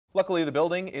Luckily, the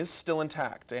building is still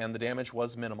intact and the damage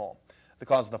was minimal. The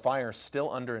cause of the fire is still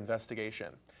under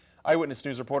investigation. Eyewitness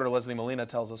News reporter Leslie Molina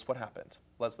tells us what happened.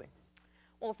 Leslie.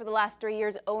 Well, for the last 3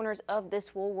 years, owners of this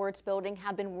Woolworths building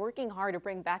have been working hard to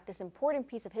bring back this important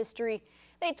piece of history.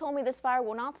 They told me this fire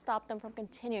will not stop them from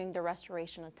continuing their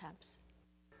restoration attempts.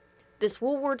 This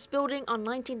Woolworths building on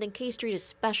 19th and K Street is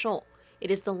special.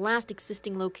 It is the last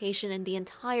existing location in the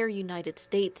entire United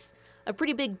States. A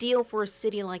pretty big deal for a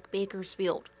city like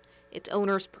Bakersfield. Its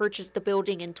owners purchased the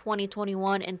building in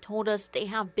 2021 and told us they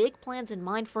have big plans in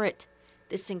mind for it.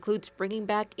 This includes bringing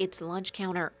back its lunch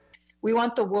counter. We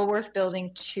want the Woolworth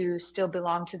building to still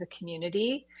belong to the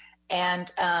community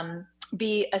and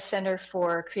be a center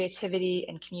for creativity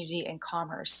and community and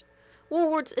commerce.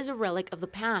 Woolworths is a relic of the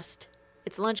past.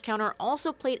 Its lunch counter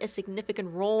also played a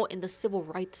significant role in the civil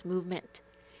rights movement.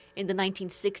 In the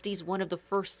 1960s, one of the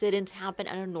first sit-ins happened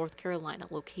at a North Carolina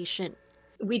location.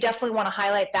 We definitely want to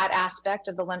highlight that aspect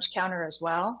of the lunch counter as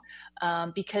well,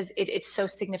 because it's so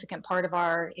significant part of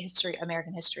our history,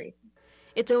 American history.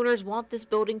 Its owners want this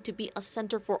building to be a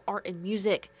center for art and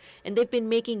music, and they've been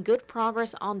making good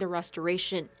progress on the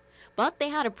restoration. But they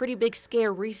had a pretty big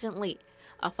scare recently.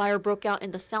 A fire broke out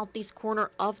in the southeast corner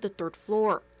of the 3rd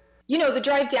floor. You know, the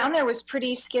drive down there was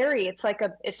pretty scary. It's like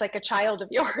a child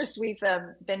of yours. We've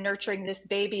been nurturing this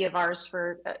baby of ours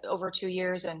for over 2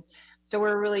 years, and so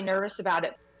we're really nervous about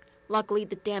it. Luckily,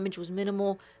 the damage was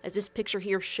minimal, as this picture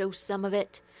here shows some of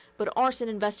it. But arson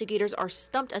investigators are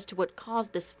stumped as to what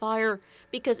caused this fire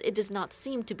because it does not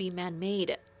seem to be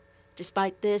man-made.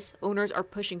 Despite this, owners are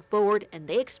pushing forward and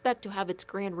they expect to have its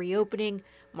grand reopening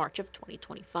March of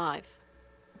 2025.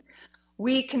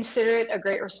 We consider it a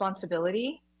great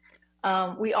responsibility.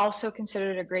 We also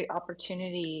consider it a great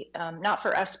opportunity, not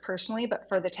for us personally, but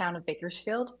for the town of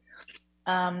Bakersfield.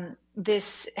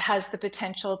 This has the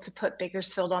potential to put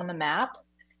Bakersfield on the map.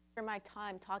 During my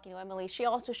time talking to Emily, she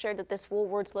also shared that this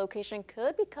Woolworths location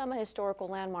could become a historical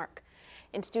landmark.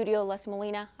 In studio, Leslie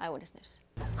Molina, Eyewitness News.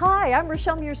 Hi, I'm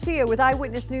Rochelle Murcia with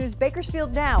Eyewitness News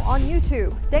Bakersfield Now on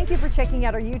YouTube. Thank you for checking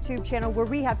out our YouTube channel where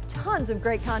we have tons of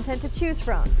great content to choose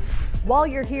from. While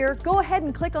you're here, go ahead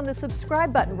and click on the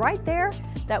subscribe button right there.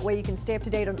 That way you can stay up to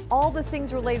date on all the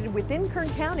things related within Kern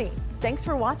County. Thanks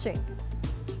for watching.